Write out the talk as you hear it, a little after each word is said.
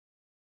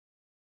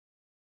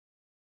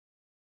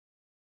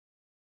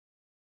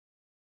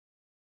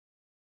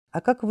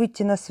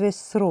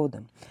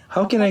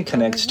How can I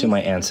connect to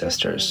my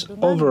ancestors?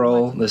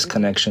 Overall, this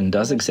connection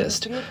does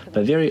exist,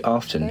 but very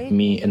often,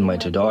 me and my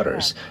two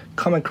daughters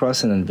come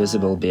across an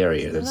invisible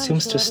barrier that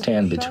seems to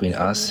stand between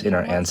us and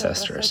our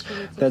ancestors.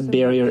 That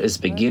barrier is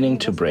beginning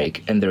to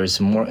break, and there is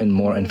more and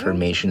more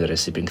information that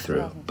is seeping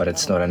through, but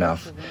it's not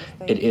enough.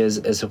 It is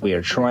as if we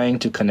are trying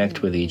to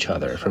connect with each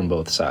other from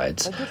both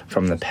sides,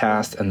 from the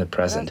past and the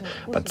present,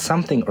 but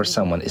something or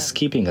someone is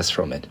keeping us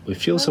from it. We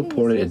feel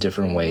supported in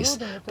different ways,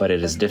 but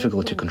it is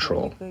difficult to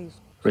control.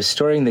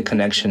 Restoring the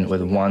connection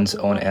with one's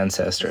own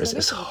ancestors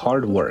is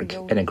hard work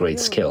and a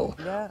great skill.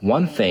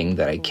 One thing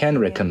that I can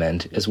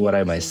recommend is what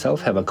I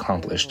myself have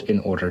accomplished in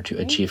order to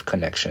achieve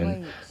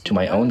connection to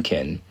my own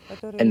kin,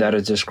 and that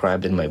is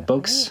described in my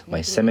books,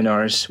 my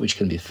seminars, which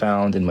can be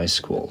found in my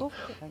school.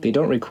 They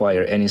don't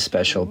require any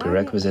special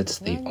prerequisites,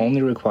 they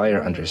only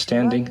require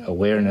understanding,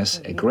 awareness,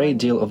 a great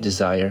deal of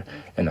desire,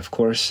 and of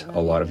course,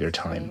 a lot of your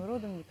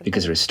time.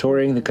 Because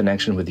restoring the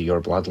connection with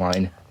your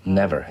bloodline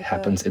never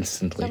happens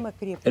instantly.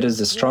 It is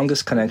the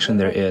strongest connection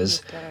there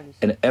is,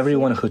 and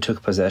everyone who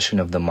took possession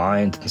of the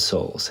mind and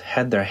souls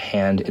had their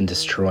hand in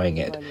destroying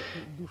it.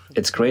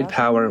 Its great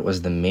power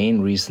was the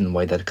main reason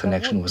why that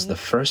connection was the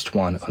first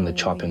one on the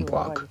chopping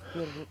block.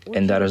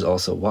 And that is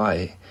also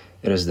why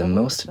it is the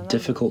most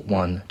difficult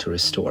one to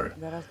restore.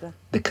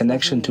 The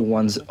connection to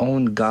one's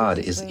own God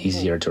is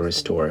easier to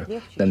restore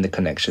than the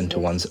connection to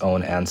one's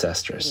own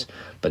ancestors,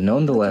 but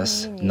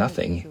nonetheless,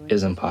 nothing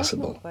is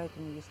impossible.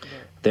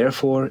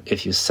 Therefore,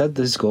 if you set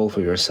this goal for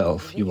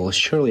yourself, you will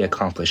surely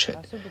accomplish it,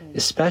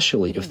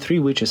 especially if 3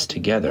 witches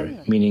together,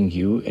 meaning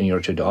you and your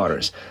 2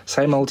 daughters,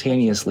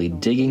 simultaneously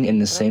digging in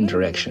the same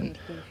direction.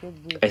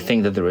 I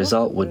think that the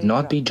result would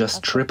not be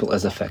just triple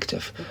as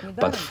effective,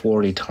 but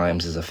 40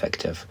 times as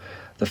effective.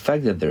 The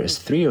fact that there is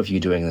 3 of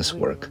you doing this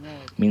work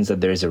means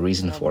that there is a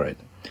reason for it.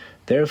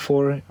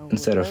 Therefore,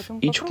 instead of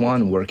each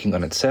one working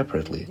on it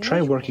separately,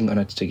 try working on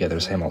it together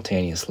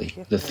simultaneously,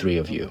 the 3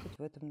 of you.